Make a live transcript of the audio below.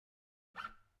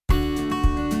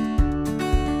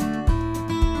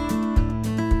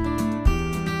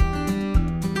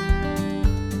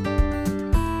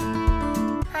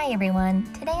everyone.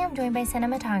 Today I'm joined by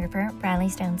cinematographer Bradley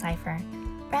Stonecipher.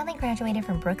 Bradley graduated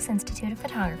from Brooks Institute of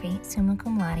Photography, summa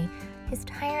cum laude. His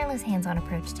tireless hands-on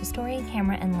approach to story,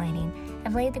 camera, and lighting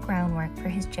have laid the groundwork for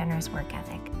his generous work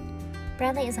ethic.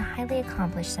 Bradley is a highly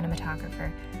accomplished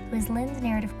cinematographer who has lens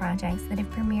narrative projects that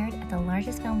have premiered at the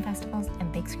largest film festivals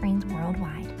and big screens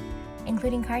worldwide,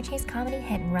 including car chase comedy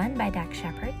Hit and Run by Dax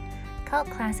Shepard, cult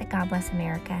classic God Bless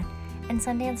America, and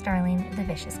Sundance darling The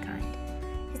Vicious Kind.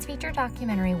 His feature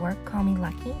documentary work, Call Me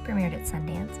Lucky, premiered at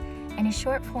Sundance, and his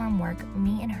short-form work,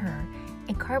 Me and Her,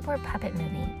 a cardboard puppet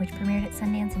movie which premiered at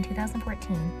Sundance in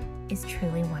 2014, is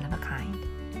truly one of a kind.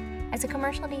 As a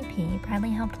commercial DP,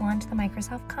 Bradley helped launch the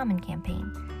Microsoft Common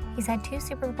campaign. He's had 2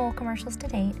 Super Bowl commercials to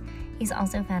date. He's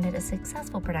also founded a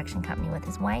successful production company with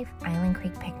his wife, Island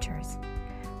Creek Pictures.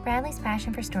 Bradley's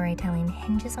passion for storytelling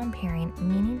hinges on pairing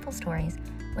meaningful stories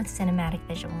with cinematic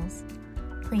visuals.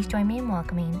 Please join me in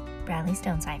welcoming Bradley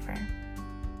Stonecipher.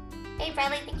 Hey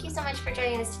Bradley, thank you so much for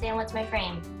joining us today on What's My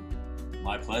Frame.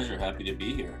 My pleasure, happy to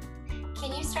be here.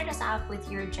 Can you start us off with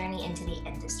your journey into the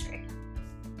industry?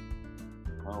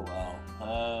 Oh wow.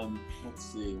 Let's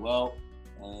see. Well,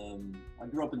 I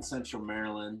grew up in Central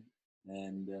Maryland,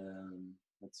 and in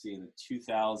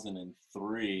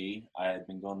 2003, I had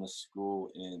been going to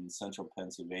school in Central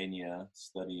Pennsylvania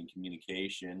studying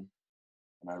communication,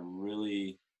 and I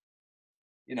really,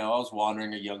 I was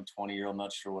wandering, a young 20-year-old,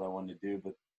 not sure what I wanted to do,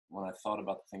 but when I thought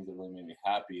about the things that really made me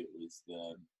happy, it was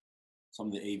some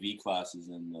of the AV classes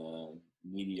and the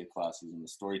media classes and the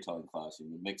storytelling classes,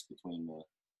 and the mix between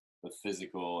the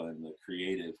physical and the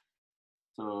creative.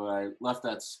 So I left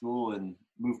that school and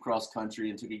moved cross country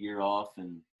and took a year off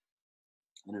and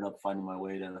ended up finding my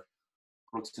way to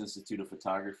Brooks Institute of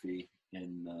Photography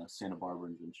in Santa Barbara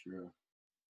and Ventura.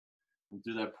 And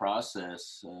through that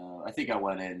process, I think I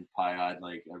went in pie-eyed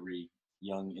like every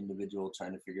young individual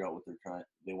trying to figure out what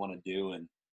they want to do. And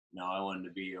I wanted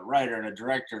to be a writer and a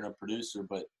director and a producer,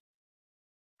 but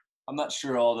I'm not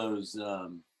sure all those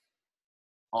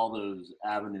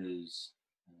avenues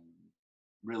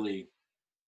really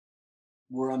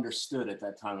were understood at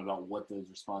that time about what those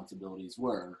responsibilities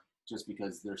were, just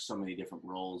because there's so many different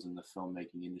roles in the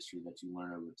filmmaking industry that you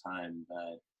learn over time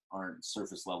that aren't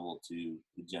surface level to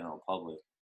the general public.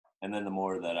 And then the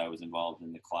more that I was involved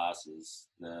in the classes,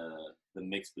 the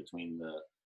mix between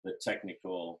the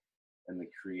technical and the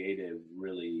creative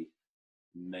really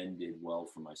mended well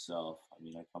for myself. I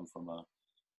mean, I come from a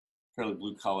fairly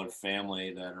blue-collar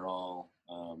family that are all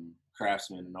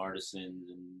craftsmen and artisans,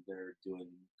 and they're doing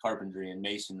carpentry and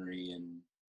masonry and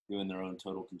doing their own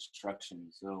total construction.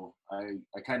 So I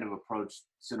kind of approached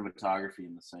cinematography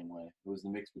in the same way. It was the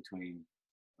mix between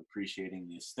appreciating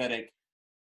the aesthetic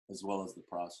as well as the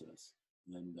process,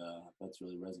 and that's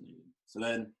really resonating. So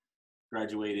then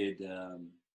graduated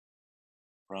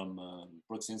from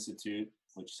Brooks Institute,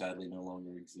 which sadly no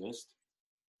longer exists,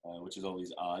 which is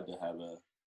always odd to have a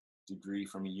degree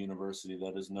from a university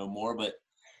that is no more, but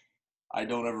I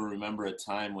don't ever remember a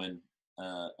time when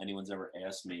anyone's ever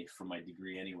asked me for my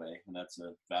degree anyway, and that's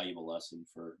a valuable lesson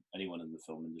for anyone in the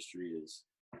film industry. Is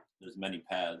there's many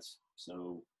paths,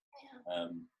 so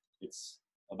it's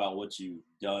about what you've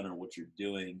done or what you're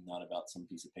doing, not about some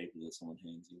piece of paper that someone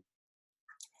hands you.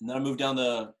 And then I moved down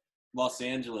to Los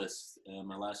Angeles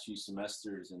my last few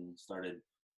semesters and started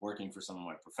working for some of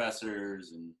my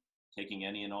professors and taking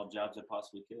any and all jobs I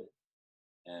possibly could.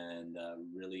 And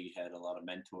really had a lot of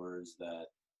mentors that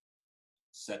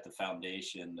set the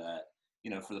foundation that,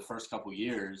 for the first couple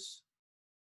years,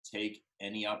 take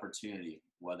any opportunity,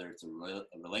 whether it's a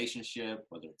relationship,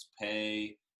 whether it's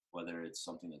pay, whether it's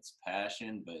something that's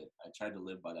passion. But I tried to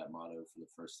live by that motto for the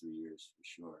first 3 years for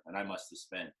sure. And I must have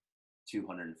spent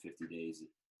 250 days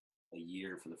a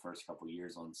year for the first couple of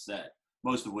years on set,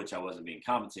 most of which I wasn't being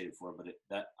compensated for, but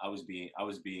I was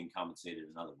being compensated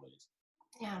in other ways.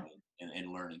 Yeah.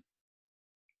 And learning.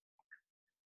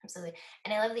 Absolutely.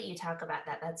 And I love that you talk about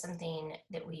that. That's something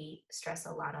that we stress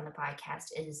a lot on the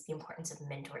podcast, is the importance of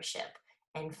mentorship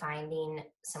and finding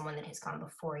someone that has gone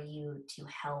before you to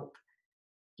help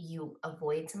you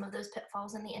avoid some of those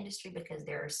pitfalls in the industry, because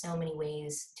there are so many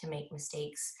ways to make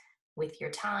mistakes with your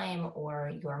time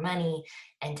or your money,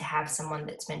 and to have someone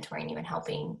that's mentoring you and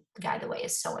helping guide the way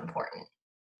is so important.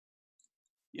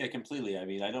 Yeah, completely. I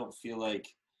mean, I don't feel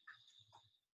like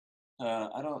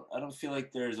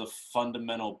there's a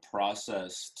fundamental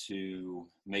process to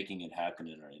making it happen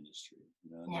in our industry.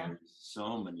 Yeah. There's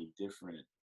so many different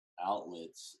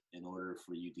outlets in order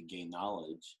for you to gain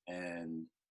knowledge. And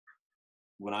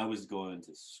when I was going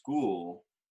to school,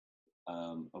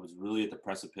 I was really at the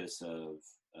precipice of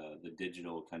the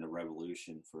digital kind of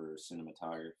revolution for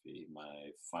cinematography. My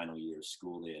final year of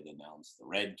school, they had announced the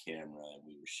Red camera, and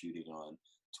we were shooting on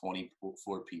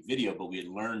 24p video, but we had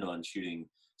learned on shooting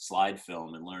slide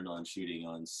film and learned on shooting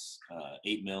on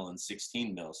 8 mil and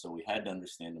 16 mil. So we had to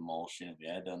understand emulsion. We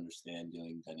had to understand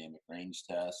doing dynamic range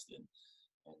test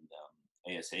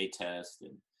and ASA test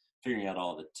and figuring out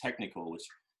all the technical, which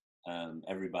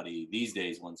everybody these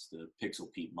days wants the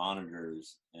pixel peak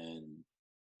monitors and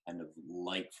kind of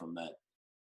light from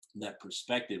that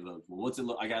perspective of, well, what's it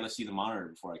look? I got to see the monitor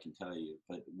before I can tell you.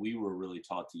 But we were really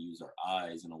taught to use our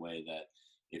eyes in a way that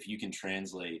if you can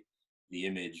translate the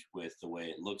image with the way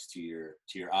it looks to your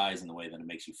eyes and the way that it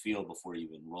makes you feel before you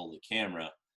even roll the camera,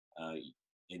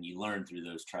 and you learn through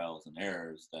those trials and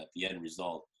errors that the end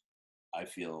result, I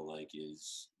feel like,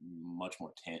 is much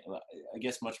more I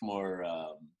guess much more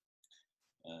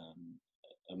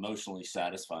emotionally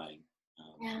satisfying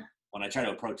Yeah. when I try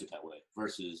to approach it that way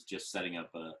versus just setting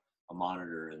up a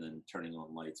monitor and then turning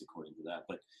on lights according to that.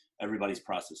 But everybody's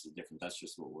process is different. That's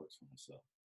just what works for myself.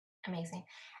 Amazing.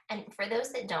 And for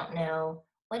those that don't know,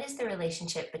 what is the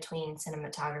relationship between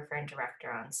cinematographer and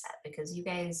director on set? Because you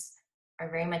guys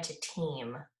are very much a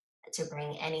team to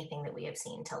bring anything that we have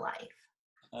seen to life.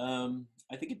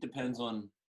 I think it depends on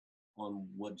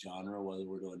what genre, whether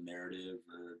we're doing narrative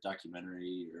or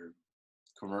documentary or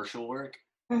commercial work,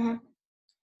 Mm-hmm.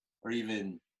 or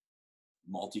even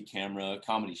multi-camera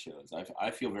comedy shows. I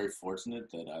feel very fortunate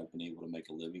that I've been able to make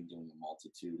a living doing a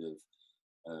multitude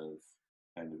of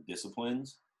kind of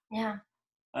disciplines. Yeah.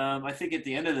 I think at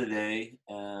the end of the day,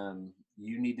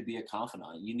 you need to be a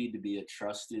confidant. You need to be a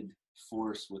trusted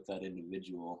force with that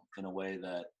individual in a way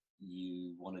that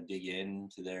you want to dig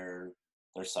into their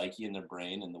psyche and their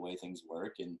brain and the way things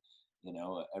work. And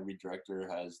every director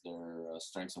has their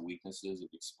strengths and weaknesses of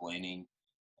explaining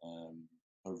um,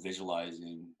 or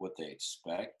visualizing what they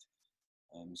expect.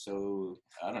 So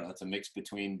I don't know. It's a mix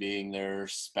between being their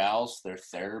spouse, their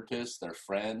therapist, their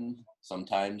friend,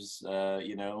 sometimes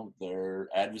their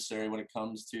adversary when it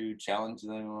comes to challenge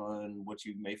them on what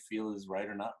you may feel is right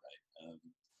or not right.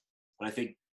 But I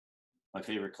think my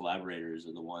favorite collaborators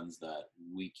are the ones that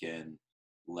we can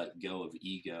let go of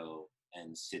ego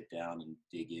and sit down and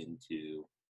dig into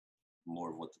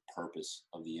more of what the purpose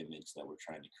of the image that we're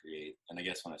trying to create. And I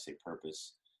guess when I say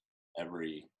purpose,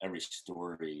 every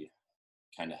story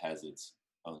kind of has its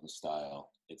own style.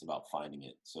 It's about finding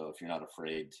it. So if you're not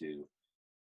afraid to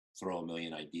throw a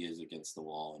million ideas against the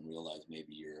wall and realize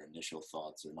maybe your initial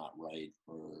thoughts are not right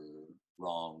or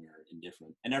wrong or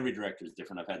indifferent. And every director is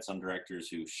different. I've had some directors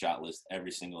who shot list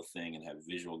every single thing and have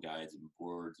visual guides and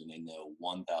boards, and they know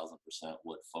 1000%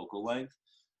 what focal length.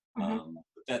 Mm-hmm.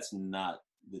 But that's not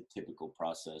the typical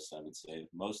process, I would say.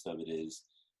 Most of it is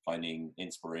finding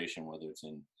inspiration, whether it's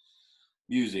in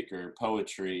music or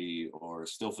poetry or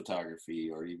still photography,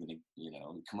 or even the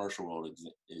commercial world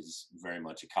is very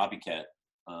much a copycat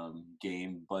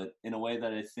game, but in a way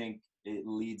that I think it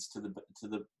leads to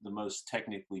the most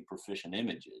technically proficient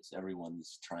images.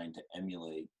 Everyone's trying to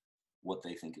emulate what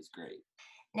they think is great.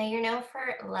 Now, you're known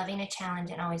for loving a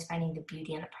challenge and always finding the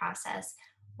beauty in the process.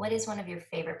 What is one of your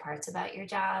favorite parts about your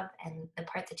job and the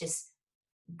part that just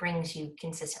brings you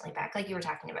consistently back? Like you were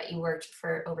talking about, you worked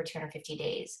for over 250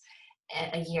 days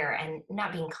a year and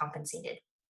not being compensated.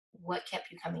 What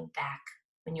kept you coming back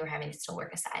when you were having to still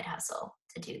work a side hustle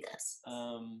to do this?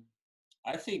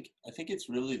 I think it's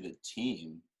really the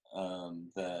team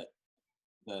that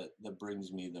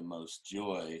brings me the most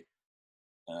joy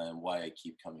and why I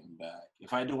keep coming back.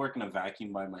 If I had to work in a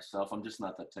vacuum by myself, I'm just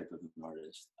not that type of an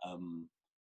artist.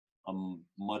 I'm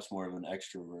much more of an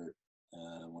extrovert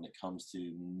when it comes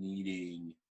to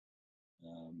needing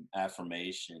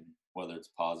affirmation, whether it's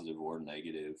positive or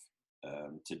negative,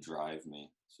 to drive me.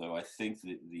 So I think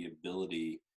that the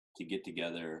ability to get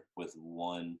together with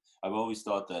one, I've always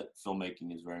thought that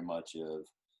filmmaking is very much of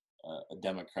a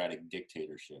democratic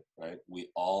dictatorship, right? We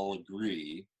all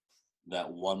agree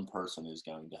that one person is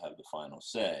going to have the final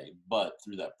say, but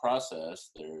through that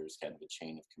process, there's kind of a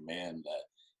chain of command that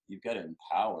you've got to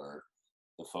empower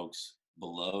the folks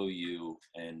below you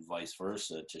and vice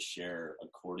versa to share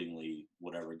accordingly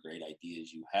whatever great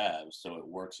ideas you have, so it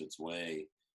works its way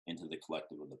into the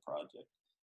collective of the project.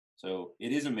 So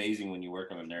it is amazing when you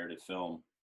work on a narrative film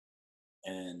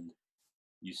and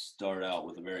you start out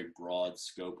with a very broad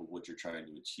scope of what you're trying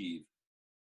to achieve,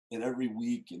 and every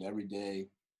week and every day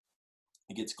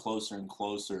it gets closer and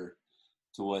closer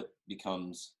to what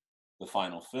becomes the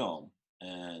final film.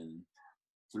 And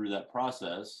through that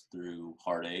process, through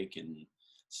heartache and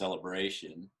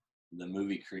celebration, the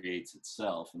movie creates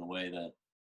itself in a way that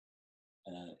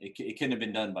it couldn't have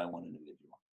been done by one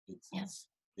individual. Yeah.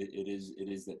 It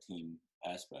is that team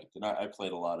aspect. And I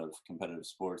played a lot of competitive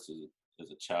sports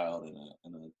as a child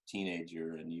and a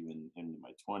teenager and even into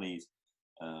my 20s.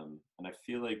 And I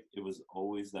feel like it was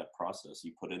always that process.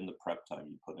 You put in the prep time,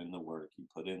 you put in the work, you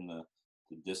put in the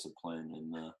discipline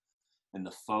and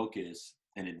the focus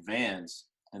in advance.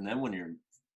 And then when you're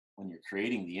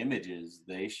creating the images,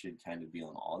 they should kind of be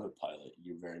on autopilot.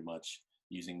 You're very much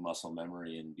using muscle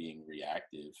memory and being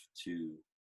reactive to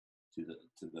the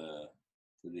to the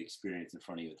to the experience in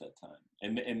front of you at that time.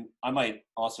 And I might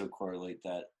also correlate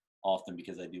that often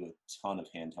because I do a ton of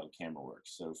handheld camera work.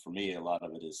 So for me, a lot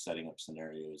of it is setting up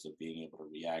scenarios of being able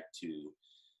to react to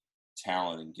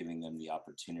talent and giving them the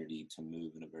opportunity to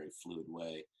move in a very fluid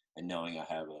way, and knowing I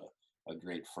have a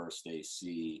great first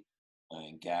AC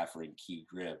and gaffer and key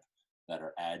grip that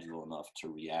are agile enough to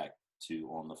react to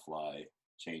on the fly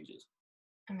changes.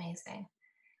 Amazing.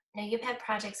 Now, you've had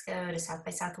projects go to South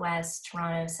by Southwest,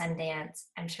 Toronto, Sundance.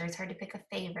 I'm sure it's hard to pick a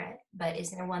favorite, but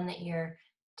is there one that you're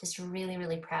just really,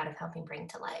 really proud of helping bring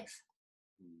to life?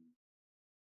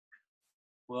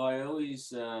 Well, I always,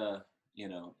 the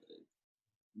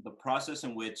process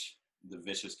in which The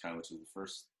Vicious Kind, which is the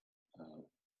first uh,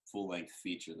 full length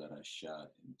feature that I shot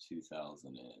in 2000,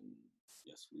 and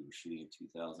yes, we were shooting in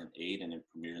 2008, and it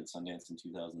premiered in Sundance in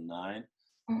 2009.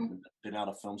 Mhm. Been out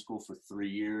of film school for 3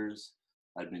 years.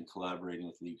 I'd been collaborating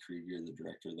with Lee Krieger, the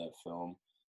director of that film,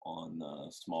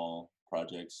 on small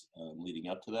projects leading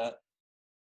up to that,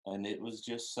 and it was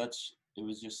just such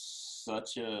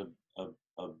a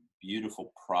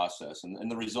beautiful process, and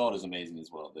the result is amazing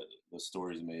as well. The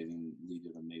story is amazing. Lee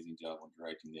did an amazing job on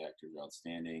directing. The actors are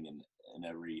outstanding, and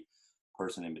every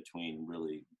person in between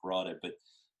really brought it. But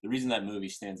the reason that movie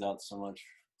stands out so much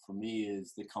for me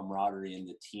is the camaraderie and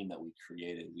the team that we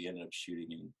created. We ended up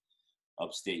shooting in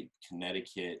upstate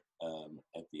Connecticut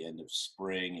at the end of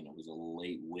spring, and it was a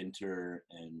late winter,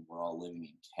 and we're all living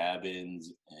in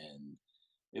cabins, and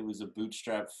it was a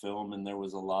bootstrap film, and there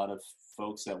was a lot of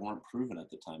folks that weren't proven at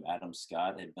the time. Adam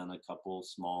Scott had done a couple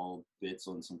small bits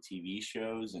on some TV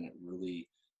shows, and it really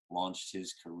launched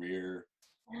his career.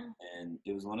 Yeah. And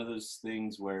it was one of those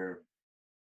things where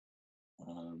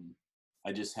um,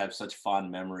 I just have such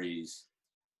fond memories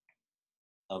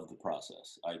of the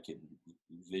process. I can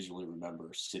visually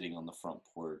remember sitting on the front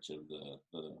porch of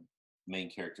the main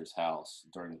character's house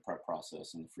during the prep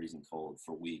process in the freezing cold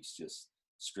for weeks, just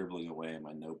scribbling away in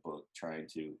my notebook, trying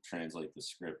to translate the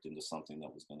script into something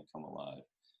that was going to come alive.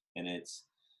 And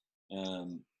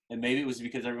and maybe it was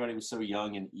because everybody was so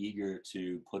young and eager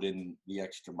to put in the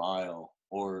extra mile,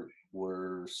 or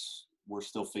were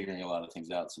still figuring a lot of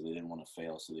things out, so they didn't want to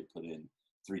fail, so they put in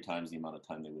 3 times the amount of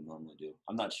time they would normally do.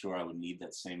 I'm not sure I would need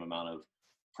that same amount of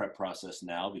prep process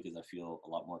now because I feel a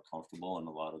lot more comfortable in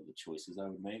a lot of the choices I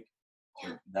would make. Yeah.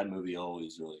 But that movie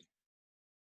always really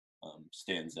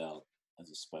stands out as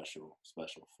a special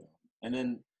film. And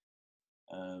then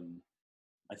um,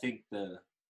 I think the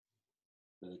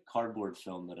cardboard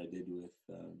film that I did with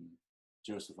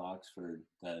Joseph Oxford,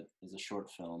 that is a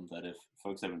short film that if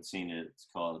folks haven't seen it, it's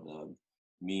called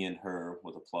Me and Her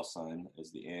with a plus sign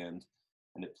as the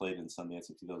and it played in Sundance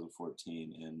in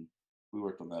 2014. And we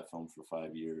worked on that film for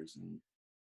 5 years, and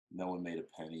no one made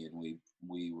a penny, and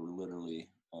we were literally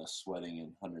sweating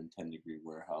in 110-degree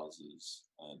warehouses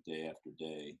day after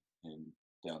day in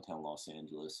downtown Los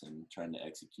Angeles and trying to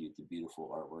execute the beautiful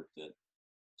artwork that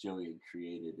Joey had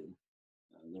created.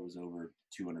 And there was over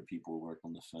 200 people who worked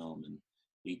on the film and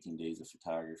 18 days of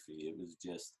photography. It was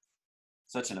just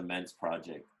such an immense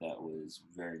project that was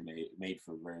made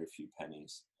for very few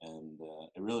pennies, and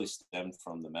it really stemmed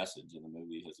from the message. And the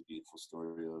movie has a beautiful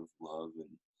story of love and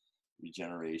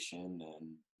regeneration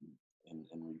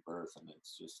and rebirth, and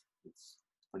it's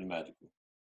pretty magical.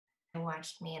 I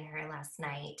watched Me and Her last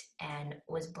night and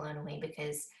was blown away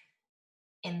because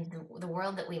in the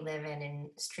world that we live in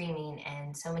streaming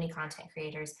and so many content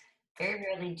creators, very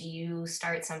rarely do you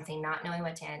start something not knowing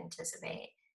what to anticipate.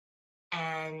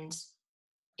 And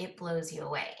it blows you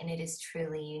away, and it is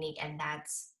truly unique, and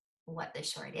that's what the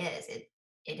short is. It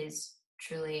is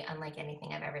truly unlike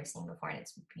anything I've ever seen before, and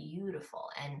it's beautiful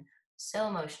and so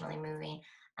emotionally moving.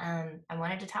 I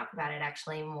wanted to talk about it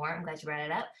actually more. I'm glad you brought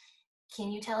it up.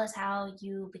 Can you tell us how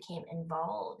you became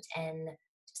involved and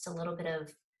just a little bit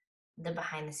of the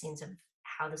behind the scenes of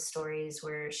how the stories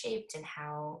were shaped and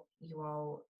how you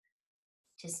all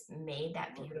just made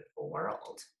that beautiful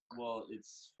world? Well,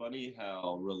 it's funny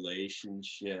how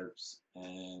relationships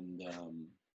and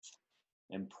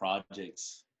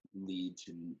projects lead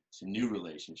to new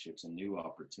relationships and new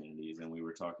opportunities. And we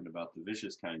were talking about The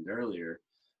Vicious Kind earlier.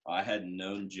 I hadn't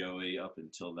known Joey up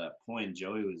until that point.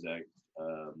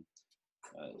 Um,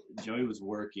 Joey was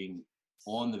working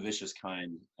on The Vicious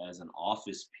Kind as an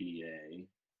office PA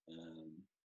um,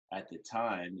 at the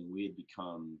time, and we had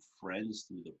become friends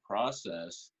through the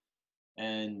process.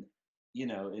 And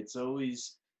it's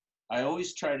always I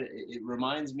always try to. It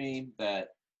reminds me that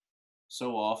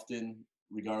so often,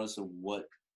 regardless of what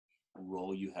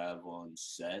role you have on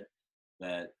set,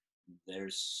 that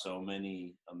there's so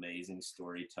many amazing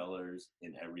storytellers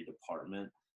in every department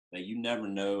that you never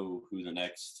know who the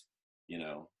next, you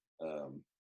know, um,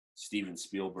 Steven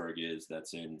Spielberg is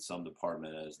that's in some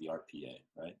department as the RPA,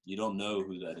 right? You don't know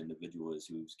who that individual is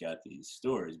who's got these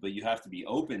stories, but you have to be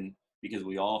open because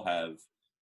we all have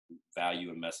value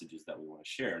and messages that we want to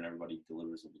share, and everybody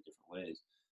delivers them in different ways.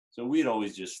 So we had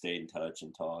always just stayed in touch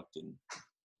and talked, and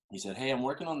he said, "Hey, I'm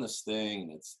working on this thing,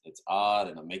 and it's odd,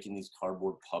 and I'm making these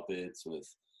cardboard puppets with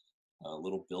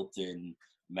little built-in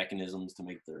mechanisms to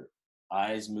make their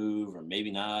eyes move, or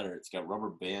maybe not, or it's got rubber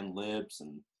band lips,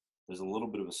 and there's a little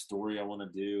bit of a story I want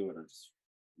to do, and I just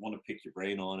want to pick your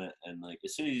brain on it." And like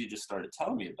as soon as you just started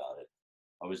telling me about it,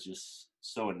 I was just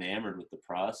so enamored with the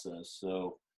process.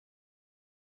 So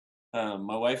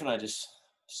my wife and I just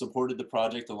supported the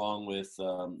project along with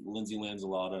Lindsay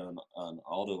Lanzalotta and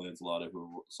Aldo Lanzalotta,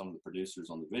 who were some of the producers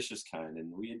on The Vicious Kind.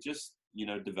 And we had just,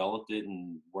 developed it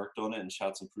and worked on it and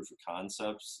shot some proof of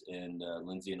concepts in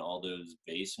Lindsay and Aldo's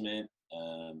basement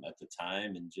at the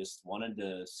time, and just wanted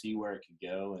to see where it could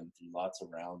go. And through lots of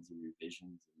rounds of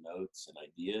revisions and notes and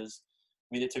ideas,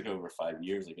 I mean, it took over 5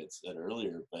 years, like I said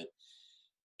earlier, but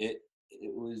it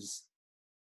it was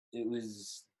it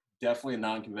was definitely a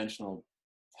non-conventional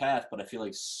path, but I feel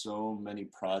like so many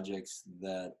projects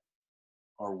that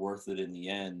are worth it in the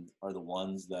end are the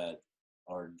ones that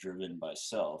are driven by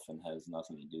self and has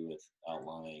nothing to do with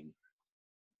outlying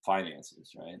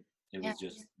finances, right? It Yeah. was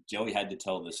just Joey had to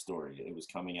tell this story. It was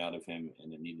coming out of him,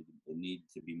 and it needed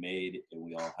to be made, and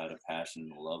we all had a passion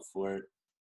and a love for it,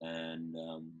 and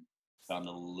found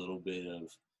a little bit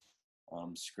of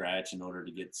scratch in order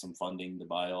to get some funding to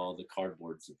buy all the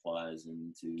cardboard supplies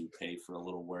and to pay for a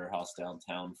little warehouse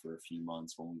downtown for a few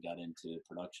months when we got into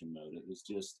production mode. It was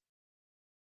just,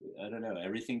 I don't know,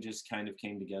 everything just kind of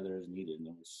came together as needed, and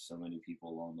there was so many people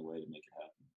along the way to make it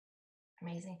happen.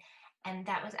 Amazing. And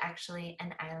that was actually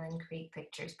an Island Creek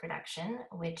Pictures production,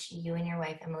 which you and your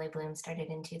wife, Emily Bloom, started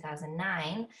in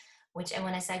 2009, which I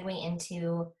want to segue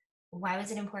into why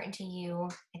was it important to you?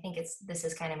 I think this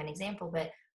is kind of an example,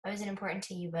 but why was it important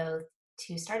to you both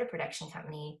to start a production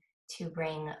company to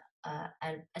bring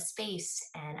a space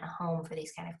and a home for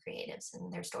these kind of creatives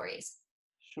and their stories?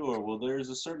 Sure. Well, there's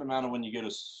a certain amount of when you go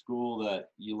to school that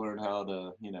you learn how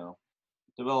to,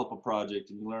 develop a project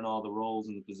and you learn all the roles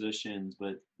and the positions,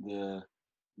 but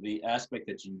the aspect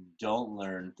that you don't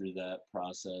learn through that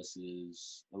process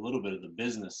is a little bit of the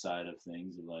business side of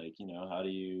things, like how do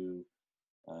you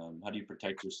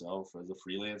protect yourself as a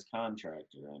freelance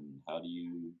contractor, and how do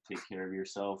you take care of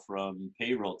yourself from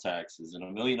payroll taxes and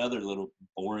a million other little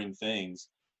boring things.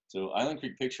 So Island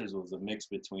Creek Pictures was a mix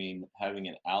between having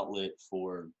an outlet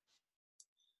for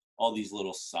all these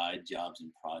little side jobs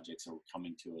and projects that were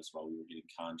coming to us while we were getting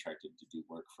contracted to do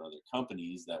work for other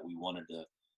companies that we wanted to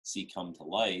see come to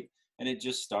light. And it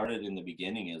just started in the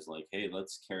beginning as like, hey,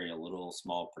 let's carry a little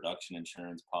small production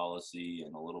insurance policy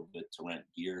and a little bit to rent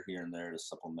gear here and there to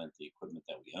supplement the equipment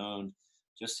that we owned,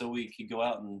 just so we could go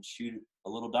out and shoot a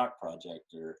little doc project,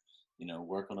 or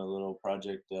work on a little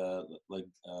project like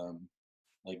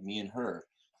me and her.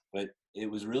 But it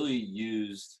was really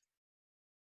used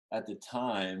at the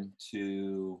time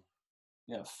to,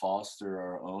 yeah, foster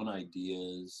our own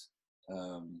ideas,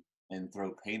 and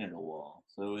throw paint at a wall.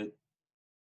 So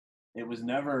it was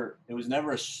never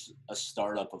a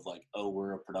startup of like, oh,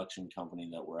 we're a production company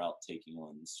that we're out taking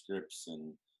on scripts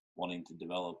and wanting to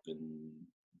develop and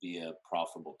be a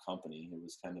profitable company. It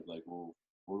was kind of like, well,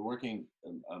 we're working.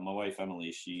 My wife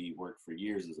Emily, she worked for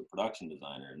years as a production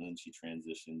designer, and then she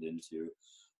transitioned into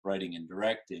writing and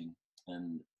directing.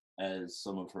 And as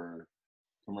some of her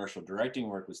commercial directing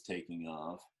work was taking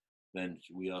off, then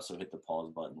we also hit the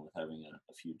pause button with having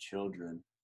a few children.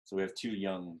 So we have two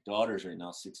young daughters right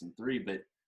now, 6 and 3. But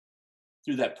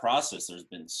through that process, there's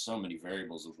been so many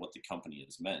variables of what the company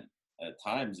has meant. At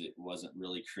times, it wasn't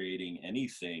really creating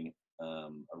anything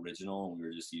original. We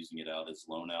were just using it out as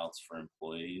loan outs for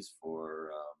employees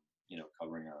for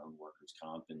covering our own workers'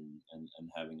 comp, and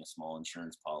having a small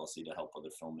insurance policy to help other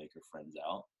filmmaker friends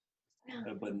out.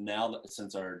 Yeah. But now that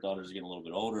since our daughters are getting a little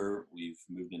bit older, we've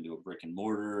moved into a brick and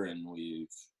mortar, and we've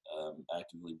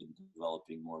actively been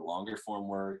developing more longer form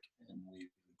work, and we've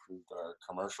improved our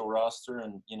commercial roster.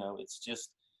 And it's just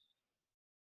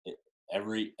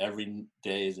every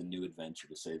day is a new adventure,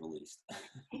 to say the least.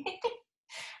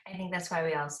 I think that's why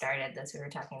we all started this. We were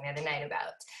talking the other night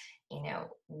about,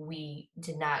 we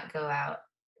did not go out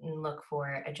and look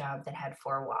for a job that had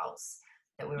four walls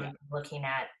that we Yeah. were looking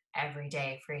at every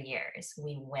day for years.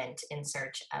 We went in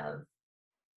search of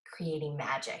creating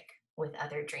magic with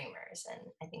other dreamers. And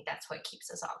I think that's what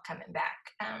keeps us all coming back.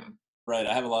 Right.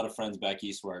 I have a lot of friends back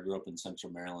east where I grew up in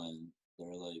Central Maryland. They're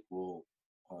like, well,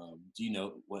 do you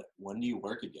know when do you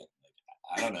work again?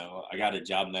 Like, I don't know. I got a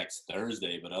job next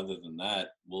Thursday, but other than that,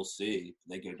 we'll see.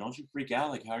 They go, don't you freak out.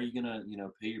 Like, how are you going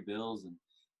to, pay your bills? And,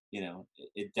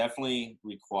 it definitely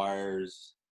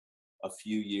requires a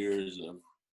few years of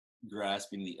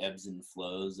grasping the ebbs and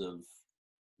flows of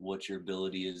what your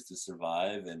ability is to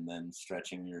survive, and then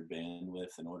stretching your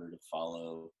bandwidth in order to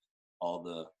follow all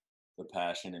the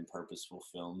passion and purposeful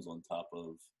films on top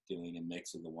of doing a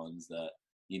mix of the ones that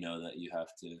that you have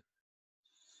to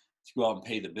go out and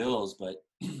pay the bills. But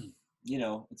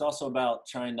it's also about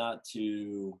trying not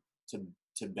to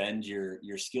bend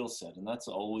your skill set, and that's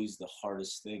always the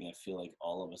hardest thing I feel like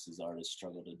all of us as artists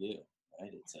struggle to do,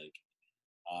 right? It's like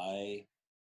I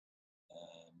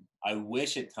I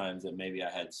wish at times that maybe I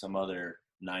had some other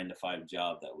 9 to 5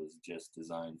 job that was just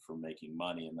designed for making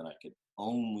money, and then I could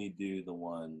only do the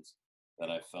ones that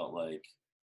I felt like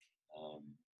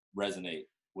resonate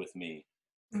with me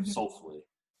Mhm. soulfully.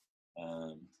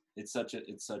 It's such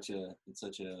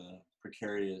a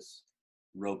precarious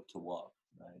rope to walk,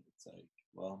 right? It's like,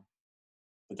 well,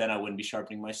 but then I wouldn't be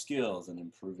sharpening my skills and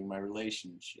improving my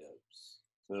relationships.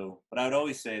 So, but I would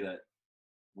always say that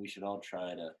we should all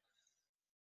try to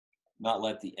not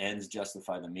let the ends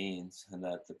justify the means, and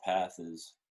that the path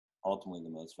is ultimately the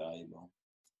most valuable.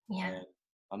 Yeah. And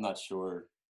I'm not sure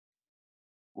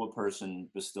what person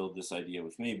bestowed this idea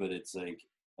with me, but it's like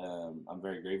I'm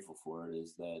very grateful for it.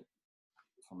 Is that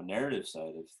from a narrative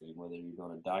side of thing, whether you're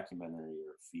doing a documentary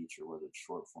or a feature, whether it's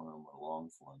short form or long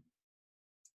form,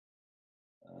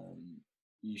 um,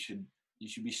 you should you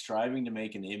should be striving to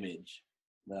make an image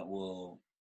that will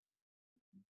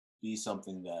be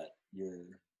something that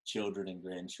your children and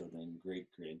grandchildren, great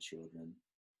grandchildren,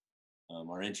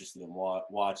 are interested in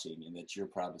watching, and that you're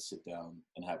proud to sit down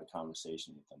and have a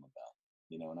conversation with them about.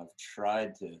 And I've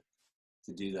tried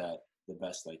to do that the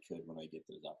best I could when I get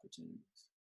those opportunities.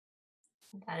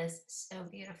 That is so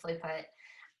beautifully put.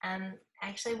 I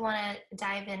actually want to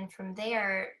dive in from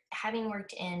there. Having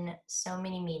worked in so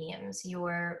many mediums,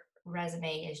 your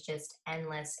resume is just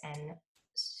endless and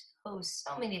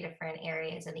so many different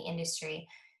areas of the industry.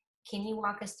 Can you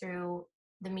walk us through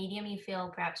the medium you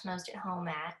feel perhaps most at home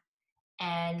at,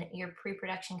 and your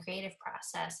pre-production creative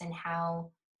process, and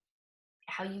how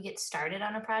you get started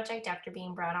on a project after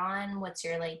being brought on? What's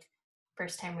your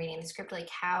first time reading the script, like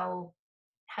how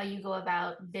you go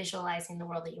about visualizing the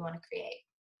world that you want to create?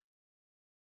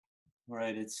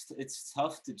 Right. It's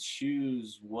tough to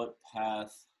choose what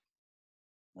path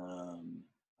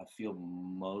I feel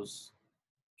most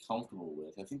comfortable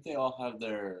with. I think they all have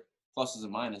their pluses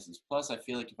and minuses. Plus, I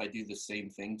feel like if I do the same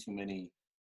thing too many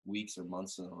weeks or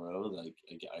months in a row, like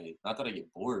not that I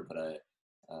get bored, but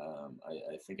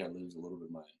I think I lose a little bit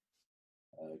of my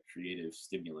creative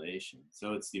stimulation.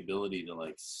 So it's the ability to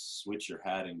like switch your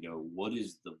hat and go, what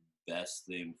is the best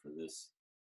thing for this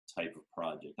type of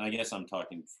project? And I guess I'm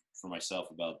talking for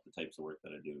myself about the types of work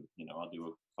that I do. I'll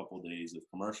do a couple of days of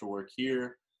commercial work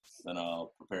here, then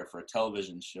I'll prepare for a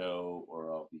television show,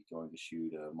 or I'll be going to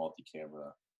shoot a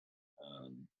multi-camera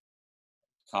um,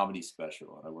 comedy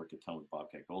special. And I worked a ton with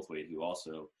Bobcat Goldthwait, who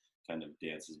also kind of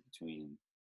dances between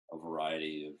a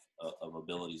variety of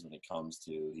abilities when it comes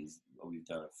to we've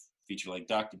done a feature length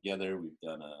doc together, we've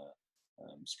done a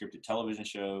scripted television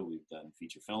show, we've done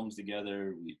feature films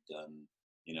together, we've done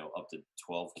up to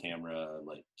 12 camera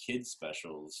like kids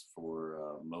specials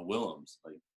for Mo Willems.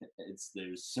 Like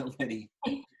there's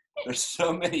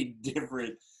so many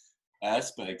different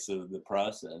aspects of the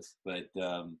process. But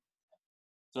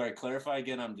sorry, clarify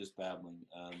again. I'm just babbling.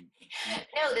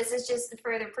 No, this is just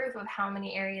further proof of how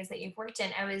many areas that you've worked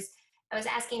in. I was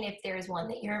asking if there's one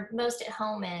that you're most at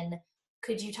home in.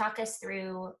 Could you talk us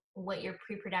through what your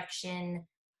pre-production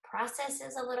process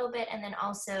is a little bit, and then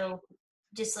also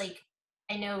just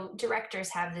I know directors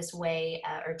have this way,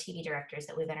 or TV directors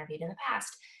that we've interviewed in the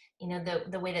past.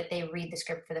 The way that they read the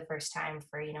script for the first time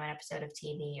for an episode of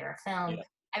TV or a film. Yeah.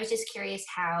 I was just curious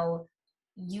how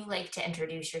you like to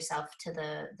introduce yourself to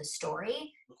the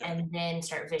story, Okay. and then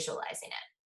start visualizing it.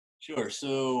 Sure.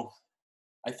 So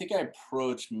I think I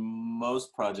approach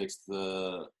most projects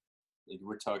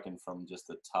we're talking from just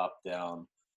a top-down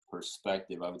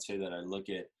perspective. I would say that I look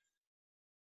at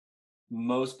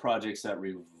most projects that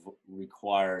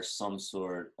require some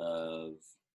sort of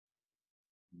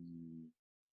mm,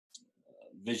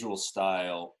 visual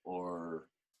style or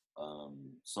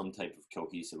some type of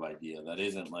cohesive idea that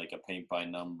isn't like a paint by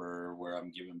number where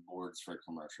I'm giving boards for a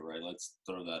commercial, right? Let's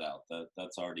throw that out.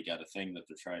 That's already got a thing that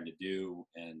they're trying to do,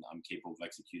 and I'm capable of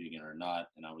executing it or not,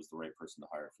 and I was the right person to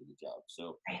hire for the job.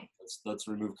 So let's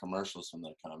remove commercials from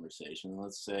that conversation.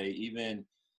 Let's say even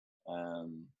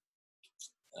um,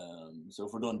 so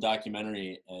if we're doing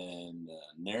documentary and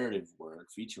narrative work,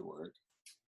 feature work,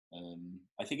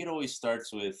 I think it always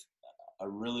starts with I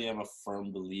really am a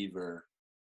firm believer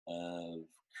of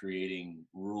creating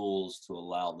rules to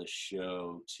allow the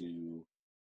show to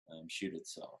shoot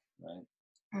itself,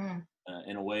 right?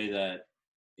 In a way that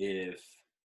if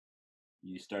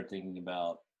you start thinking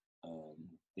about um,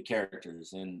 the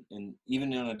characters, and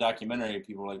even in a documentary,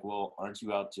 people are like, well, aren't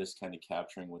you out just kind of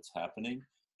capturing what's happening?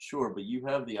 Sure, but you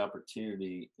have the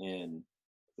opportunity in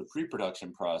the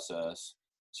pre-production process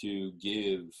to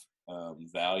give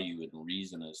value and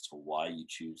reason as to why you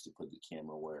choose to put the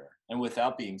camera where, and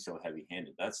without being so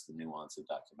heavy-handed. That's the nuance of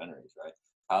documentaries, right?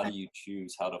 How do you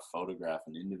choose how to photograph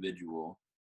an individual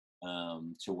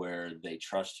to where they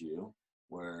trust you,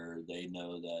 where they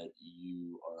know that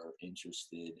you are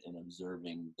interested in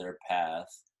observing their path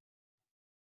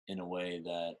in a way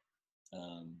that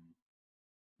um,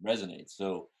 resonates.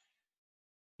 So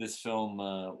this film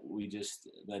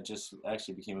that just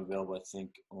actually became available, I think,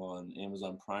 on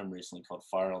Amazon Prime recently, called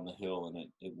Fire on the Hill, and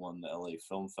it won the LA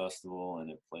Film Festival,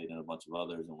 and it played in a bunch of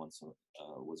others, and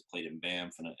was played in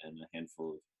Banff and a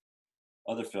handful of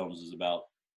other films. Is about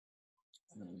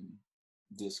um,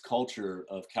 this culture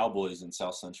of cowboys in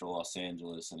South Central Los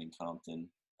Angeles and in Compton,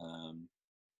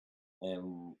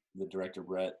 and the director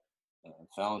Brett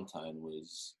Valentine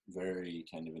was very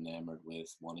kind of enamored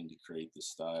with wanting to create the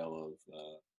style of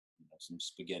some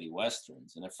spaghetti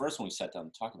westerns. And at first, when we sat down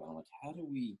to talk about it, I'm like, how do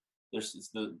we?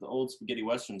 The old spaghetti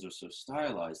westerns are so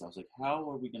stylized. I was like, how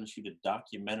are we going to shoot a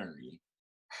documentary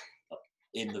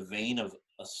in the vein of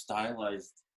a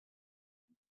stylized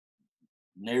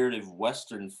narrative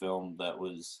western film that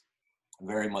was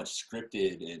very much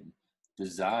scripted and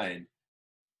designed?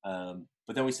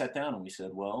 But then we sat down and we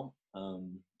said, well,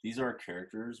 these are our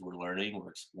characters. We're learning,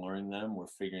 we're exploring them, we're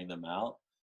figuring them out.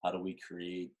 How do we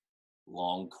create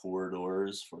long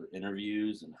corridors for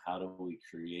interviews, and how do we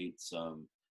create some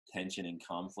tension and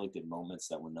conflict at moments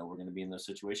that we know we're going to be in those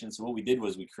situations? So what we did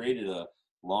was we created a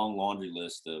long laundry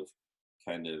list of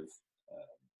kind of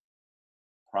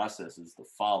processes to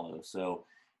follow. So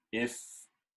if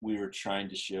we were trying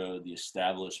to show the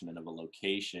establishment of a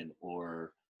location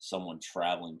or someone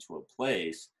traveling to a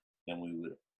place, then we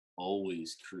would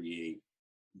always create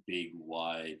big,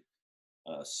 wide,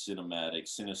 cinematic,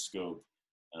 cinescope,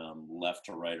 left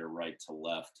to right or right to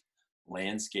left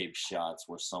landscape shots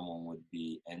where someone would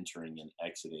be entering and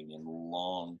exiting in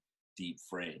long, deep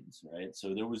frames, right?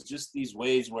 So there was just these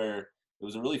ways where it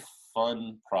was a really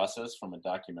fun process from a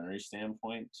documentary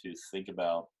standpoint to think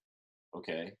about,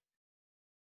 okay,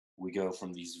 we go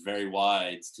from these very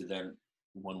wides to then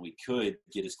when we could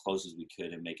get as close as we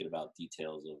could and make it about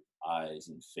details of eyes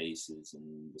and faces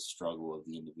and the struggle of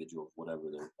the individual, whatever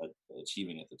they're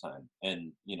achieving at the time.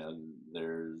 And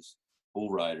there's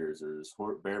bull riders, there's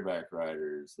bareback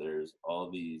riders, there's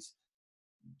all these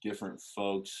different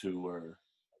folks who are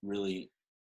really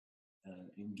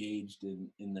engaged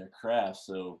in their craft.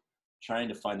 So trying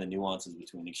to find the nuances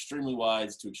between extremely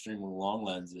wides to extremely long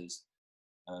lenses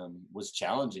was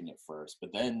challenging at first, but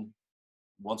then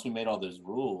once we made all those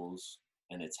rules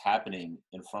and it's happening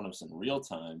in front of us in real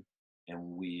time, and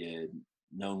we had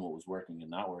known what was working and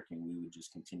not working, we would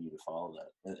just continue to follow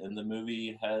that. And the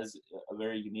movie has a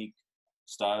very unique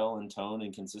style and tone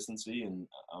and consistency, and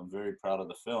I'm very proud of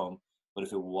the film. But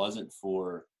if it wasn't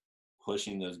for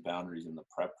pushing those boundaries in the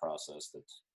prep process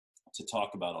to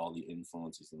talk about all the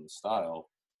influences in the style,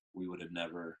 we would have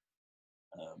never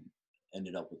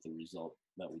ended up with the result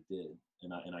that we did.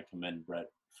 And I commend Brett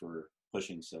for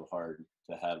pushing so hard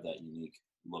to have that unique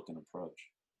look and approach.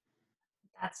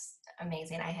 That's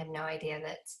amazing. I had no idea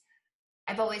that.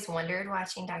 I've always wondered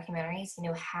watching documentaries,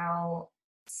 how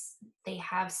they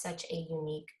have such a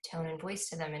unique tone and voice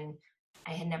to them. And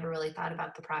I had never really thought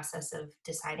about the process of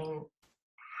deciding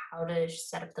how to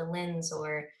set up the lens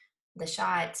or the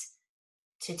shot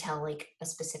to tell like a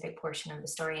specific portion of the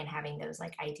story, and having those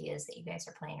like ideas that you guys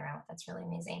are playing around with. That's really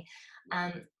amazing.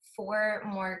 For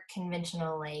more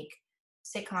conventional like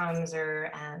sitcoms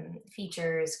or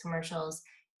features, commercials,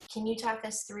 can you talk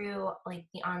us through like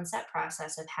the on-set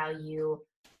process of how you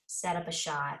set up a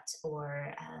shot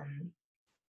or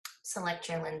select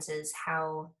your lenses,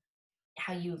 how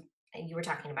you you were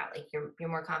talking about, like you're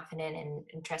more confident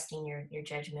and trusting your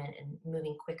judgment and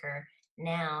moving quicker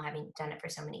now, having done it for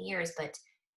so many years. But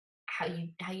how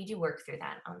you do work through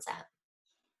that on set?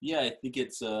 Yeah, I think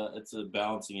it's a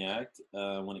balancing act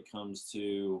when it comes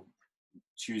to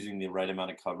choosing the right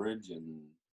amount of coverage and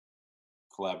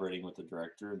collaborating with the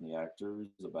director and the actors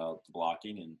about the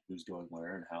blocking and who's going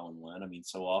where and how and when. I mean,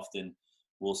 so often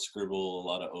we'll scribble a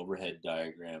lot of overhead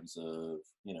diagrams of,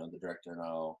 the director and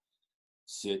I'll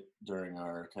sit during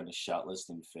our kind of shot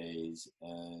listing phase,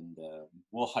 and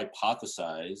we'll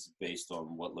hypothesize based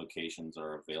on what locations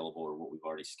are available or what we've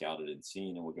already scouted and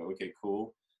seen, and we'll go, okay,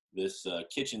 cool. This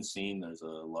kitchen scene, there's a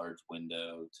large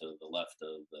window to the left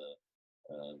of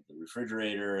the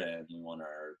refrigerator, and we want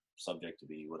our subject to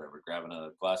be whatever, grabbing a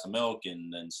glass of milk,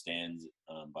 and then stands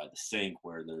by the sink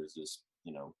where there's this,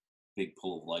 big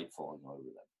pool of light falling over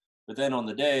them. But then on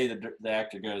the day, the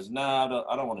actor goes, "Nah,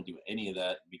 I don't want to do any of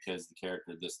that because the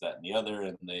character this, that, and the other,"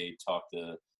 and they talk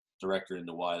the director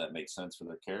into why that makes sense for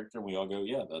their character, and we all go,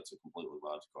 "Yeah, that's a completely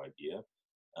logical idea."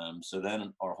 So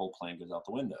then our whole plan goes out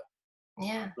the window.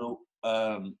 Yeah. So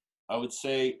I would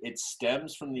say it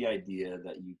stems from the idea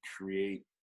that you create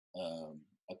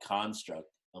a construct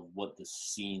of what the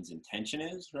scene's intention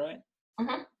is, right?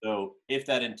 Hmm. So if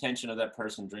that intention of that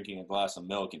person drinking a glass of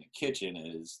milk in a kitchen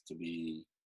is to be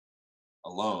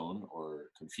alone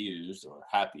or confused or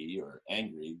happy or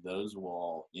angry, those will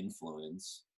all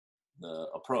influence the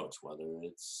approach, whether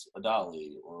it's a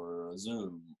dolly or a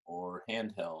zoom or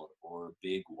handheld or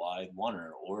big wide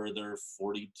oneer or their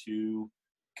 42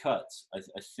 cuts. I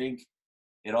think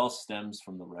it all stems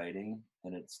from the writing,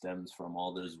 and it stems from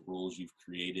all those rules you've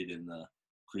created in the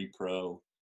pre-pro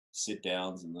sit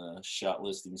downs and the shot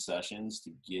listing sessions to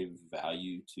give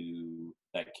value to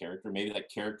that character. Maybe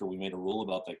that character, we made a rule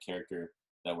about that character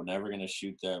that we're never going to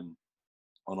shoot them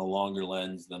on a longer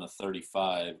lens than a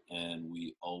 35, and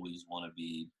we always want to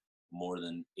be more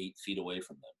than 8 feet away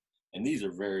from them. And these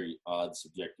are very odd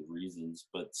subjective reasons,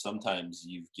 but sometimes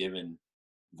you've given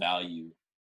value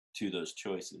to those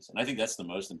choices. And I think that's the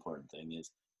most important thing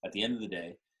is at the end of the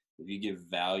day, if you give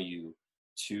value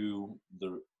to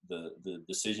the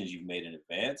decisions you've made in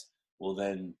advance, well,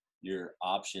 then your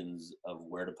options of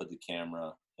where to put the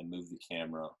camera and move the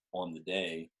camera on the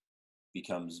day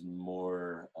becomes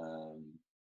more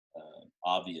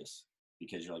obvious,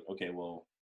 because you're like, okay, well,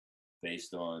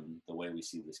 based on the way we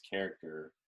see this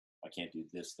character, I can't do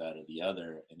this, that, or the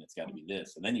other, and it's got to be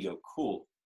this. And then you go, cool,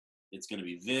 it's going to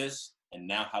be this, and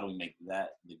now how do we make that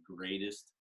the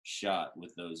greatest shot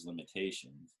with those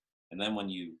limitations? And then when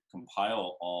you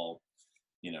compile all,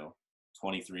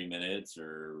 23 minutes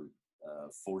or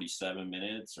 47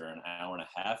 minutes or an hour and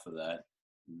a half of that,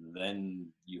 then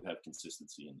you have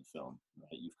consistency in the film,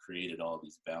 right? You've created all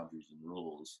these boundaries and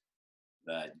rules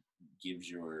that gives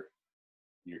your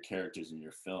characters in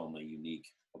your film a unique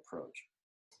approach.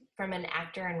 From an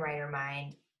actor and writer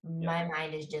mind, Yeah. my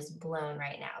mind is just blown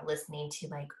right now listening to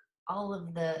like all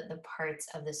of the parts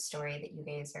of the story that you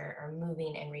guys are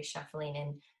moving and reshuffling,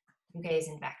 and you guys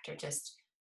in fact are just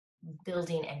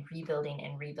building and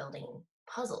rebuilding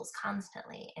puzzles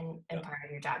constantly and Yeah. part of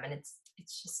your job, and it's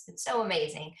so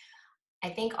amazing.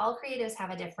 I think all creatives have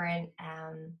a different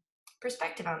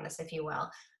perspective on this, if you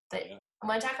will. But Yeah. I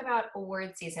want to talk about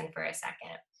award season for a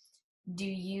second. Do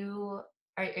you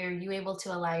are you able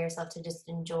to allow yourself to just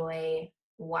enjoy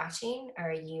watching, or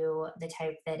are you the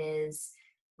type that is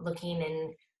looking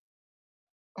and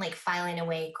like filing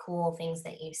away cool things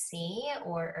that you see,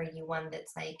 or are you one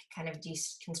that's like kind of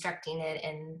deconstructing it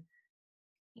and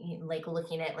like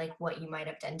looking at like what you might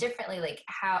have done differently? Like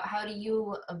how do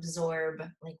you absorb,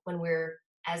 like when we're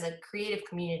as a creative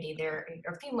community, there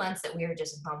are a few months that we are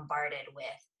just bombarded with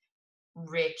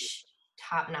rich,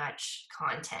 top-notch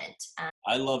content.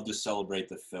 I love to celebrate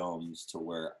the films to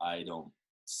where I don't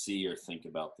see or think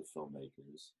about the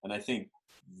filmmakers, and I think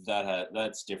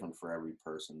that's different for every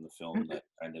person. The film that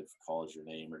kind of calls your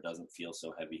name or doesn't feel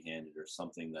so heavy-handed or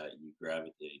something that you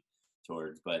gravitate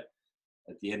towards. But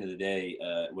at the end of the day,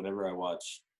 whenever I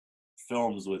watch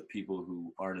films with people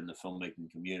who aren't in the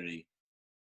filmmaking community,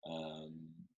 um,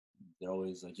 they're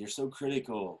always like, "You're so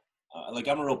critical." Like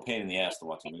I'm a real pain in the ass to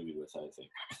watch a movie with, I think.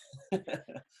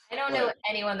 I don't know But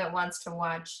anyone that wants to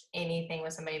watch anything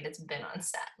with somebody that's been on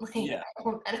set. Like yeah,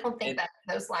 I don't think and that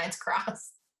those lines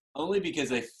cross. only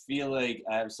because I feel like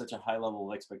I have such a high level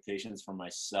of expectations for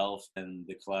myself and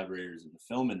the collaborators in the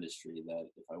film industry that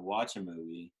if I watch a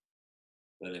movie,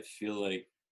 that I feel like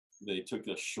they took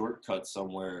a shortcut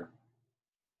somewhere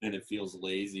and it feels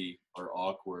lazy or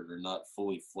awkward or not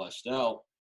fully fleshed out.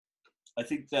 I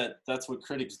think that that's what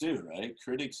critics do, right?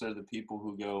 Critics are the people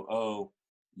who go, "Oh,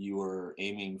 you were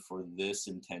aiming for this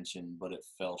intention, but it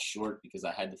fell short because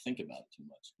I had to think about it too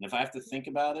much. And if I have to think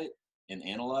about it and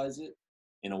analyze it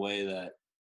in a way that,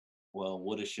 well,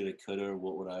 woulda, shoulda, coulda,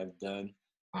 what would I have done?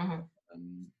 Mhm.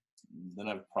 Um, then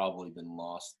I've probably been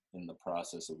lost in the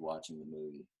process of watching the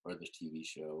movie or the TV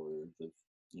show or the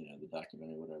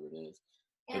documentary, whatever it is.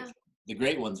 But Yeah. the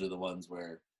great ones are the ones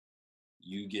where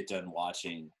you get done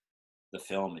watching the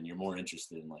film and you're more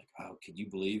interested in, like, oh, could you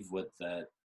believe what that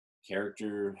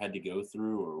character had to go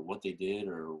through or what they did,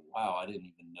 or wow, I didn't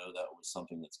even know that was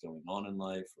something that's going on in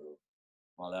life, or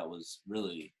wow, that was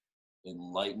really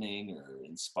enlightening or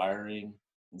inspiring,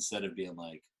 instead of being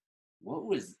like, what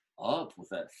was up with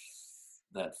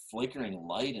that flickering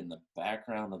light in the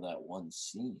background of that one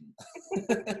scene?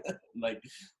 Like,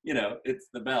 it's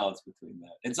the balance between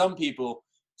that. And some people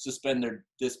suspend their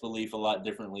disbelief a lot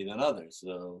differently than others.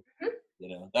 So,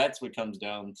 Mhm. that's what comes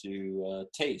down to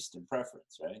taste and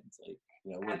preference, right? It's like,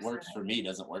 what works Absolutely. for me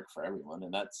doesn't work for everyone.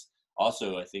 And that's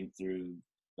also, I think, through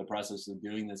the process of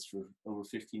doing this for over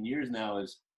 15 years now,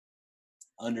 is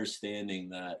understanding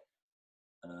that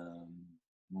um,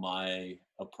 my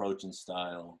approach and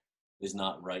style is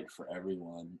not right for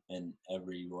everyone, and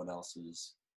everyone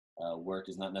else's work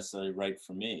is not necessarily right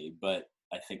for me. But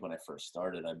I think when I first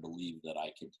started, I believed that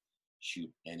I could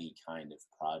shoot any kind of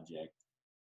project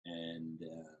and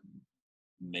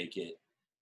make it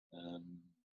um,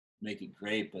 make it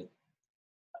great. But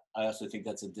I also think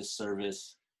that's a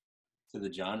disservice to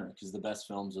the genre, because the best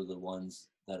films are the ones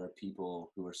that are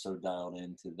people who are so dialed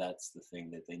into that's the thing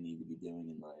that they need to be doing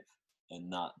in life, and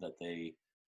not that they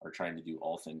are trying to do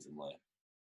all things in life.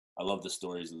 I love the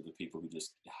stories of the people who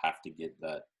just have to get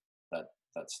that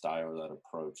that style or that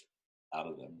approach out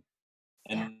of them.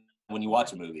 Yeah. And when you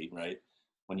watch a movie, right?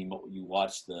 When you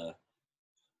watch the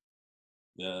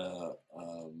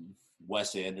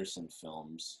Wes Anderson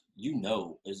films,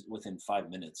 is within 5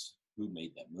 minutes who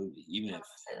made that movie, even if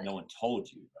Absolutely. no one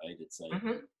told you, right? It's like,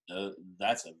 Mhm.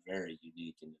 that's a very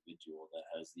unique individual that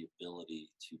has the ability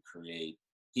to create.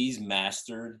 He's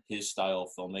mastered his style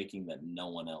of filmmaking that no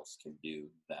one else can do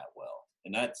that well,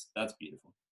 and that's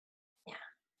beautiful. Yeah.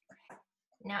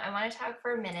 Now, I want to talk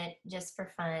for a minute, just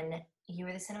for fun. You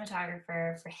were the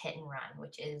cinematographer for Hit and Run,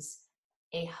 which is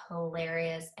a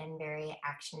hilarious and very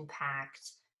action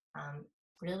packed,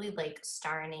 really like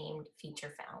star named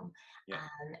feature film. Yeah,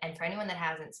 And for anyone that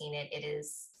hasn't seen it, it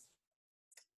is,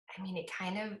 I mean,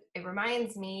 it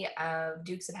reminds me of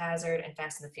Dukes of Hazzard and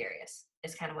Fast and the Furious,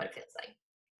 is kind of what it feels like.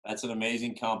 that's an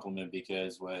amazing compliment,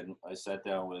 because when I sat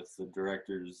down with the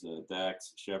directors,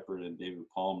 Dax Shepard and David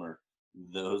Palmer,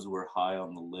 those were high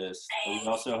on the list. We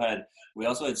also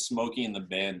had Smokey and the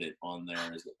Bandit on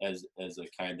there as a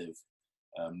kind of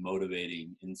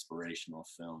motivating, inspirational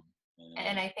film.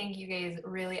 And I think you guys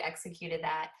really executed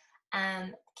that.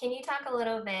 Can you talk a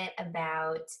little bit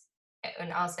about,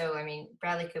 and also, I mean,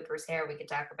 Bradley Cooper's hair, we could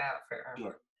talk about for,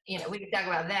 Sure. we could talk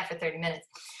about that for 30 minutes.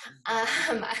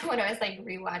 When I was like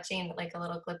rewatching like a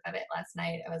little clip of it last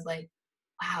night, I was like,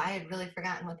 wow, I had really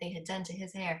forgotten what they had done to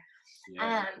his hair.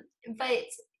 Yeah. Um, but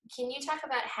can you talk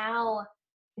about how,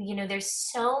 there's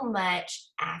so much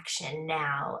action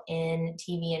now in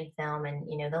TV and film, and,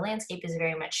 the landscape is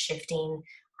very much shifting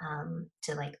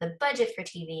to like the budget for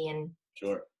TV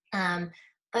Sure. um,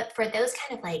 but for those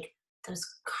kind of like those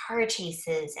car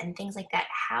chases and things like that,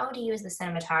 how do you as the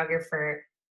cinematographer,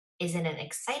 is it an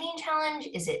exciting challenge?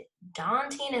 Is it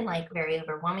daunting and like very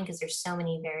overwhelming because there's so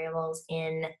many variables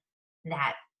in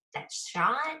that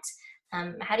shot?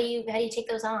 How do you take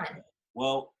those on?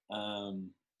 Well,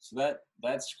 so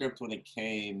that script, when it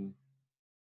came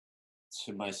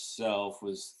to myself,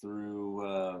 was through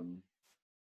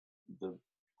the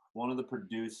one of the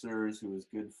producers who was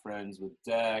good friends with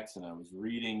Dax, and I was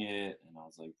reading it, and I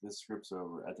was like, this script's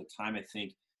over. At the time, I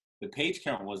think the page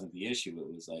count wasn't the issue.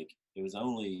 It was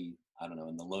only, I don't know,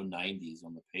 in the low 90s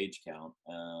on the page count.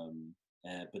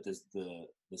 But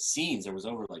the scenes, there was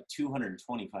over like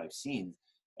 225 scenes.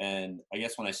 And I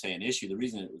guess when I say an issue, the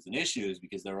reason it was an issue is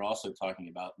because they were also talking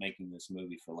about making this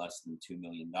movie for less than $2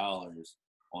 million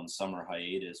on summer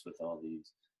hiatus with all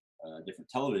these different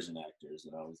television actors.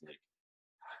 And I was like,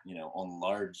 on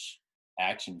large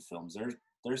action films,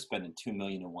 they're spending 2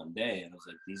 million in one day, and I was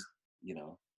like,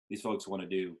 these folks want to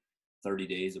do 30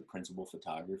 days of principal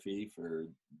photography for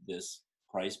this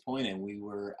price point, and we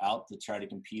were out to try to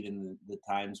compete in the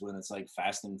times when it's like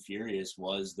Fast and Furious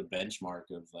was the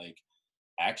benchmark of like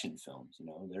action films.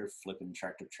 They're flipping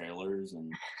tractor trailers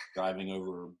and driving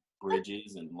over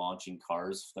bridges and launching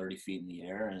cars 30 feet in the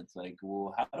air, and it's like,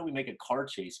 well, how do we make a car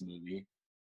chase movie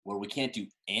where we can't do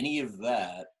any of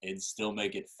that and still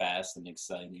make it fast and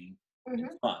exciting and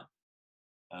Hmm. fun?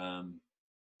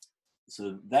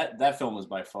 So that film was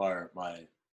by far my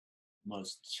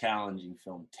most challenging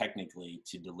film technically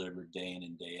to deliver day in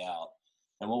and day out.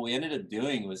 And what we ended up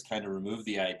doing was kind of remove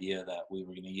the idea that we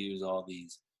were going to use all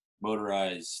these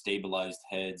motorized, stabilized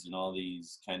heads and all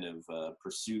these kind of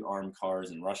pursuit armed cars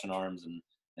and Russian arms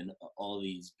and all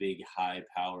these big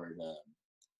high-powered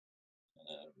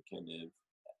kind of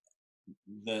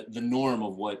the norm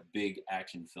of what big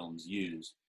action films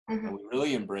use. Mm-hmm. And we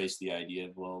really embraced the idea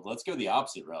of, well, let's go the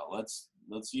opposite route.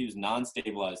 Let's use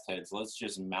non-stabilized heads. Let's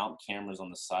just mount cameras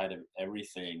on the side of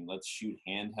everything. Let's shoot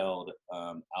handheld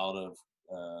out of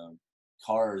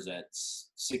cars at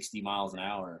 60 miles an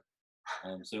hour.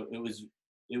 So it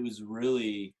was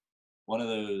really one of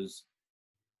those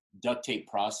duct tape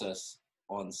process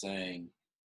on saying,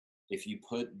 if you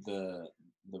put the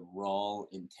raw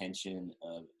intention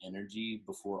of energy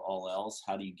before all else,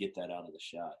 how do you get that out of the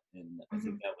shot? And I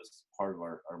think that was part of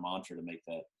our mantra to make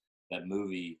that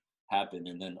movie happen.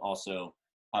 And then also,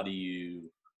 how do you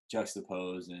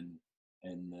juxtapose and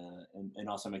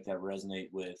also make that resonate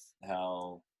with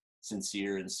how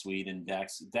sincere and sweet and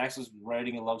Dax was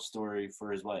writing a love story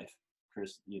for his wife,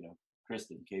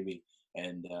 Kristen, KB.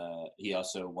 And he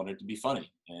also wanted to be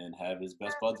funny and have his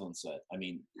best buds on set. I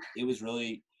mean, it was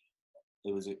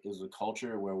a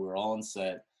culture where we were all on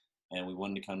set and we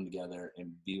wanted to come together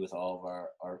and be with all of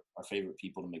our favorite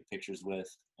people to make pictures with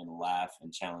and laugh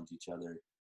and challenge each other.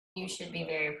 You should be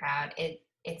very proud.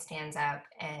 It stands up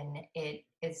and it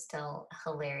is still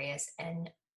hilarious.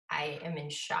 And I am in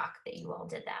shock that you all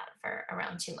did that for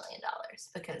around $2 million,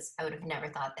 because I would have never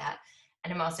thought that.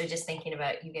 And I'm also just thinking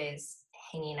about you guys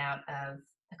hanging out of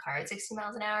a car at 60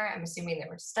 miles an hour. I'm assuming there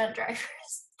were stunt drivers.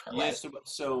 Yeah,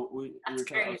 so we were I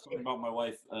was talking about my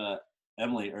wife,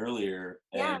 Emily, earlier,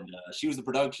 and she was the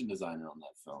production designer on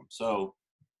that film. So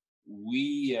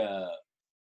we,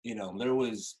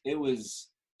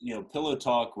 Pillow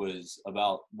Talk was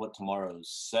about what tomorrow's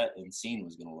set and scene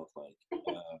was going to look like.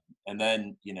 And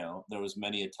then, there was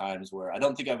many a times where I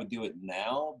don't think I would do it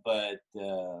now, but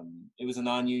it was a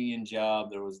non-union job.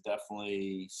 There was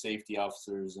definitely safety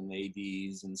officers and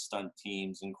ADs and stunt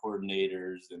teams and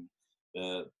coordinators and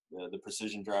the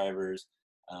precision drivers.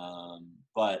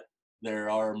 But there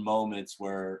are moments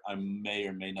where I may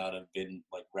or may not have been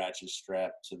like ratchet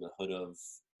strapped to the hood of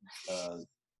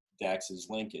Dax's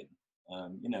Lincoln.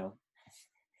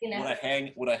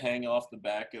 Would I hang off the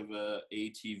back of a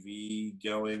ATV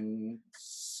going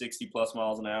 60 plus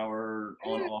miles an hour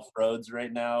on off roads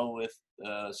right now with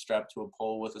strapped to a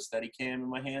pole with a steady cam in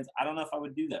my hands? I don't know if I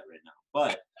would do that right now,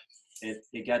 but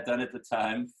it got done at the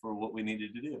time for what we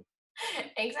needed to do.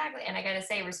 Exactly. And I got to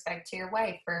say, respect to your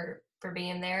wife for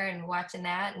being there and watching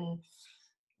that and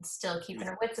still keeping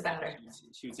her wits about her.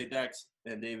 She would say, Dax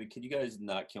and David, can you guys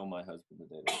not kill my husband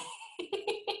today?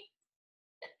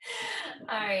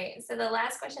 All right. So the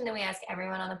last question that we ask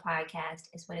everyone on the podcast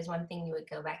is, what is one thing you would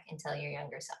go back and tell your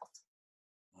younger self?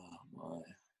 Oh, my.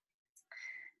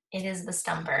 It is the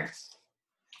stumper.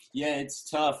 Yeah, it's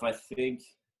tough. I think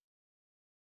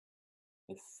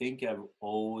I've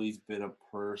always been a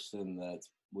person that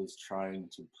was trying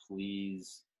to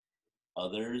please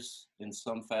others in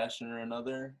some fashion or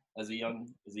another as a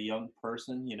young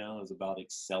person. It was about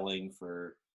excelling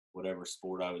for whatever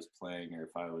sport I was playing, or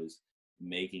if I was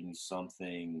making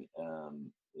something,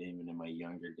 even in my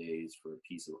younger days for a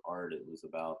piece of art, it was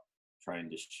about trying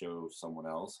to show someone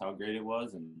else how great it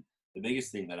was. And the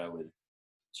biggest thing that I would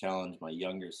challenge my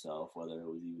younger self, whether it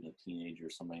was even a teenager or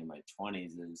somebody in my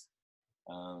 20s, is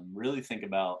really think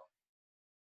about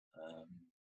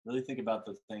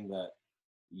the thing that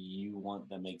you want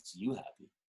that makes you happy.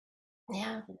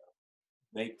 Yeah.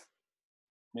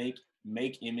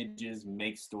 Make images,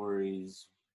 make stories,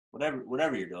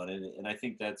 whatever you're doing. And I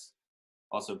think that's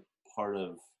also part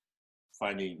of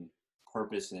finding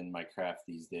purpose in my craft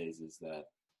these days, is that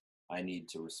I need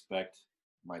to respect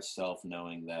myself,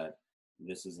 knowing that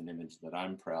this is an image that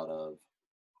I'm proud of,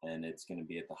 and it's going to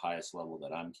be at the highest level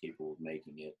that I'm capable of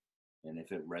making it. And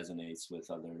if it resonates with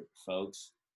other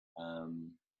folks,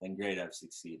 then great, I've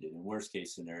succeeded. In worst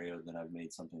case scenario, then I've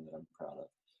made something that I'm proud of.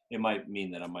 It might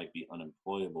mean that I might be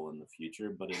unemployable in the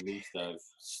future, but at least I've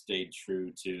stayed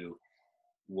true to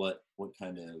what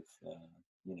kind of,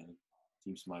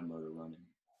 keeps my motor running.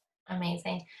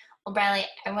 Amazing. Well, Bradley,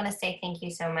 I want to say thank you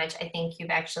so much. I think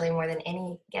you've actually, more than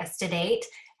any guest to date,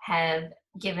 have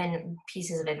given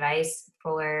pieces of advice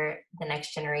for the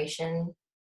next generation.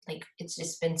 Like, it's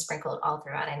just been sprinkled all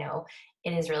throughout. I know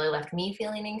it has really left me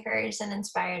feeling encouraged and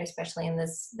inspired, especially in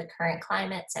the current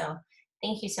climate. So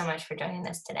thank you so much for joining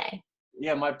us today.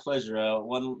 Yeah, my pleasure.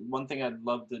 One thing I'd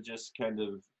love to just kind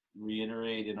of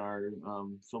reiterate in our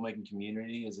filmmaking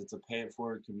community is it's a pay it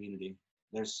forward community.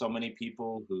 There's so many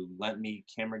people who lent me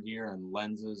camera gear and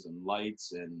lenses and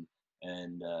lights and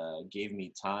gave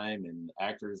me time, and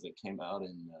actors that came out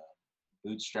and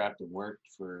bootstrapped and worked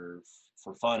for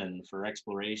fun and for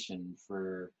exploration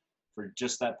for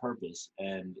just that purpose.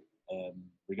 And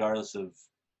regardless of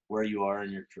where you are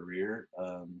in your career,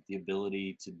 the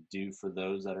ability to do for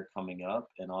those that are coming up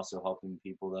and also helping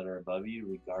people that are above you,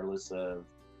 regardless of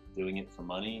doing it for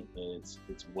money, it's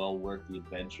well worth the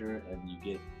adventure, and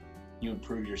you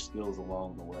improve your skills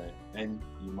along the way, and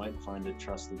you might find a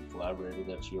trusted collaborator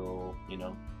that you'll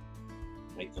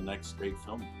make the next great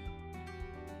film.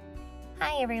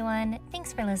 Hi everyone,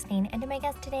 thanks for listening, and to my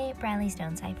guest today, Bradley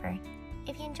Stonecipher.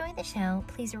 If you enjoyed the show,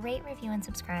 please rate, review, and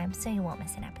subscribe so you won't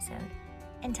miss an episode.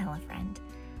 And tell a friend.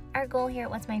 Our goal here at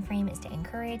What's My Frame is to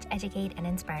encourage, educate, and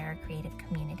inspire our creative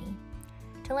community.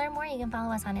 To learn more, you can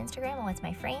follow us on Instagram at What's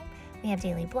My Frame. We have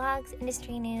daily blogs,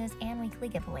 industry news, and weekly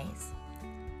giveaways.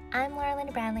 I'm Laura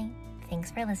Linda Bradley.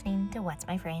 Thanks for listening to What's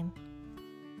My Frame.